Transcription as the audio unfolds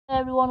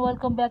Everyone,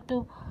 welcome back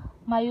to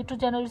my YouTube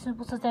channel. This is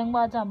पुस्तक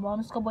आज हाम्रो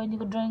अनुष्का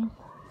बहिनीको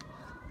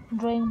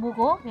ड्राइङ बुक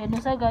हो।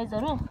 हेर्नुस् है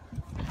गाइजहरु।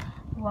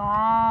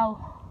 Wow,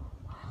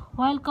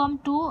 welcome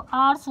to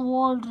arts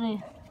world रे।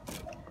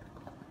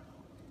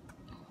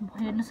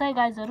 हेर्नुस् है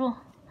गाइजहरु।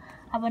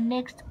 अब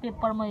नेक्स्ट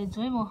पेपर मा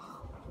हेर्छु है म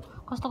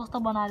कस्तो कस्तो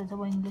बनाएर छ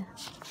बहिनीले।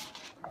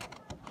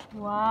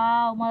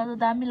 वाउ, मलाई त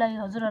दामी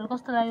लाग्यो। हजुरहरुलाई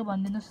कस्तो लाग्यो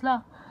भन्दिनुस् ल,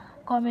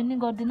 कमेन्ट नि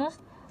गर्दिनुस्।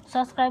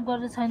 सब्स्क्राइब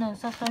गरेर छैन भने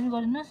सब्स्क्राइब नि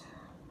गरिदिनुस्।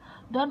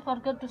 Don't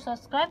forget to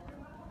subscribe.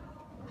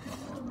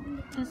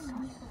 This.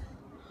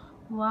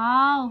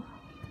 Wow.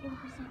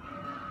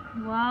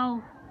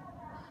 Wow.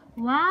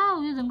 Wow.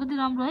 यो झन् कति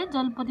राम्रो है,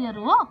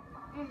 जलपरीहरु हो।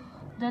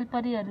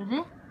 जलपरीहरु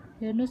रे।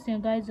 हेर्नुस्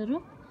यहाँ गाइजहरु,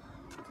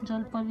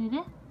 जलपरी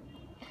रे।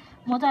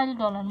 म त अहिले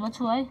डलरमा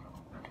छु है।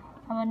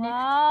 अब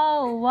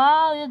वाउ,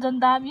 वाउ, यो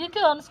झन् दामी। यो के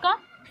हो अनुष्का?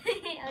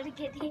 अरु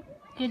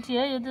केटी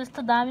है, यो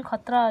त्यस्तो दामी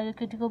खतरा यो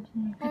केटीको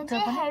पिक्चर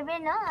पनि।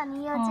 हेयरब्यान्ड हो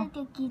अनि यो चाहिँ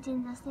त्यो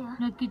किचन जस्तै हो।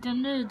 यो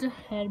किचन रे, यो चाहिँ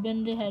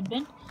हेयरब्यान्ड रे,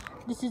 हेयरब्यान्ड।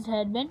 This is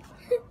हेयरब्यान्ड।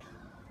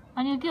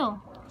 अनि यो के हो?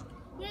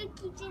 यो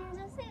किचन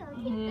जस्तै हो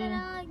कि तर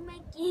यसमा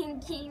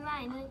किमा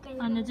हैन कहिले।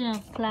 अनि चाहिँ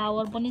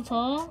फ्लावर पनि छ।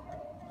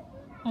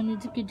 अनि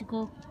चाहिँ केटीको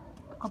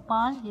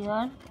कपाल,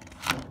 हेयर।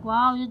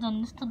 वाउ, यो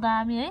झन् यस्तो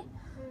दामी है।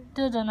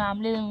 त्यो झन्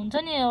हामीले हुन्छ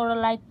नि एउटा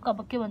लाइक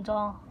अब के भन्छ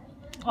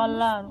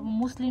अल्लाह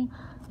मुस्लिम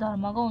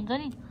धर्मको हुन्छ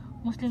नि,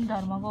 मुस्लिम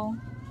धर्मको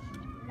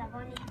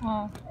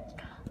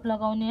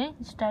लगाउने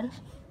है स्टाइल।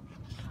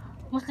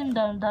 मुस्लिम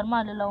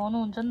धर्महरूले लगाउनु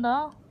हुन्छ नि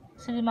त,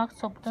 श्रीमार्क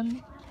छोप्छन्।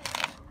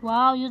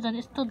 वाउ, यो झन्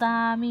यस्तो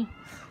दामी।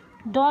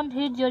 डोन्ट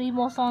हिड योर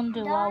इमोसन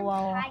रे। Wow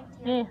wow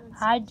A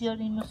hide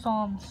your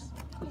emotions.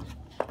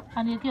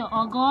 अनि के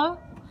अगर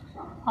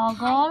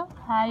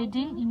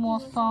हाइडिङ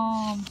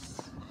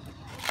इमोसन्स।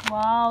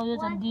 वाउ, यो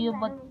झन् दियो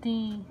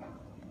बत्ती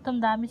एकदम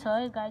दामी छ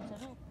है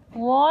गाइजहरु।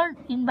 World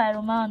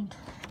environment.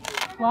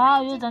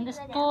 वाउ, यो झन्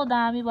यस्तो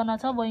दामी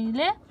बनाछ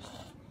बहिनीले।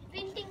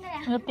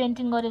 यो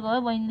पेन्टिङ गरेको है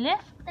बहिनीले।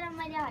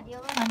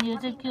 अनि यो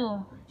चाहिँ के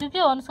हो? यो के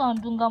हो? अनुसार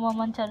ढुङ्गामा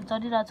मान्छेहरु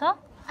चढिरहेछ है।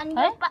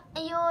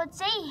 यो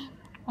चाहिँ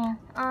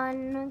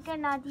के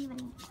नदी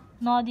भन्ने।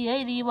 नदी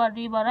है,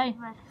 रिभर है।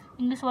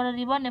 इंग्लिशबाट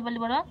रिभर,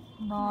 नेपालीबाट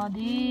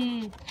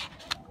नदी।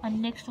 अनि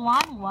नेक्स्ट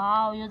वान।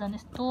 वाउ, यो झन्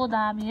यस्तो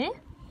दामी है।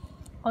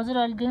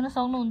 हजुरहरुले देख्न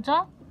सक्नुहुन्छ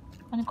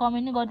अनि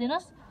कमेन्ट नि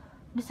गरिदिनुस्।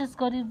 विशेष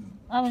गरी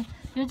अब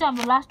यो चाहिँ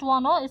हाम्रो लास्ट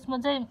वान हो। यसमा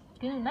चाहिँ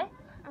के हुन्छ है,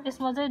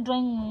 यसमा चाहिँ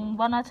ड्राइङ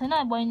बनाएको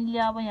छैन बहिनीले।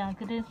 अब यहाँ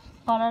के अरे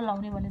कलर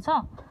लाउने भने छ।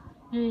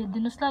 यो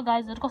हेर्दिनुस् ल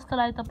गाइजहरु, कस्तो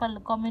लाग्यो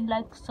तपाईहरुले कमेन्ट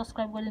लाइक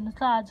सब्स्क्राइब गरिदिनुस्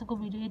ल। आजको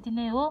भिडियो यति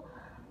नै हो।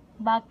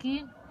 बाकी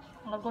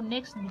अर्को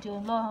नेक्स्ट भिडियो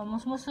ल म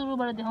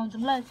सुरुबाट देखाउँछु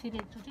ल फेरि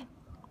एकचोटी।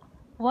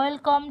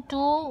 वेलकम टु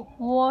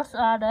वर्ड्स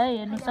आर्ट है।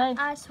 हेर्नुस् है,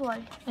 आर्ट्स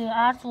वर्ल्ड। ए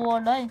आर्ट्स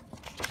वर्ल्ड है।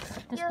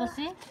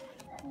 त्यसपछि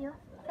यो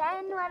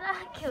फ्यान वाला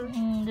के हो?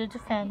 यो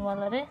चाहिँ फ्यान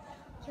वाला रे।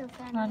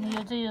 अनि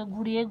यो चाहिँ यो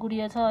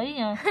गुडिया छ है।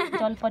 यहाँ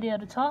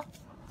जलपरीहरु छ,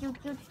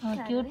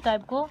 क्यूट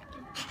टाइपको।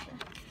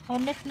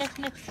 अब नेक्स्ट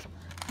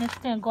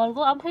यहाँ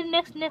गर्लको। अब फेरि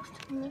नेक्स्ट।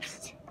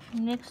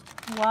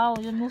 वाउ,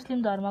 यो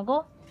मुस्लिम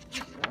धर्मको।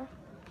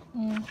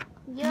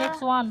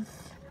 Next one.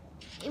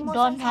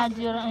 Don't hide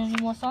your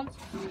emotions.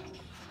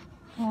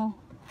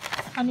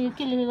 अनि यो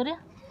के लेखेको रे?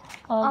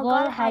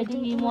 अगर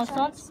हाइडिङ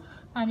इमोसन्स।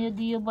 अनि यो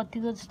दियो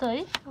बत्तीको जस्तो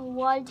है।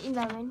 World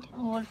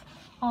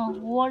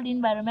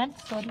environment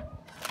sorry.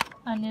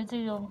 अनि यो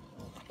चाहिँ यो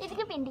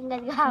यतिकै पेन्टिङ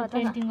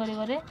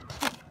गरेको रे।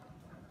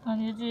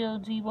 अनि यो चाहिँ यो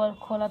रिभर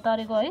खोला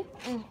तरेको है।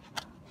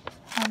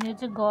 अनि यो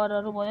चाहिँ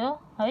घरहरु भयो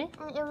है।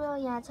 एउटा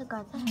यहाँ छ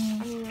घर त।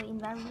 अनि यो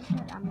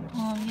इन्भाइरोमेन्ट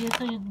राम्रो। यो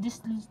चाहिँ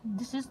दिस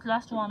इज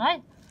लास्ट वान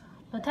है।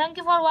 So thank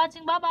you for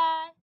watching. Bye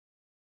bye.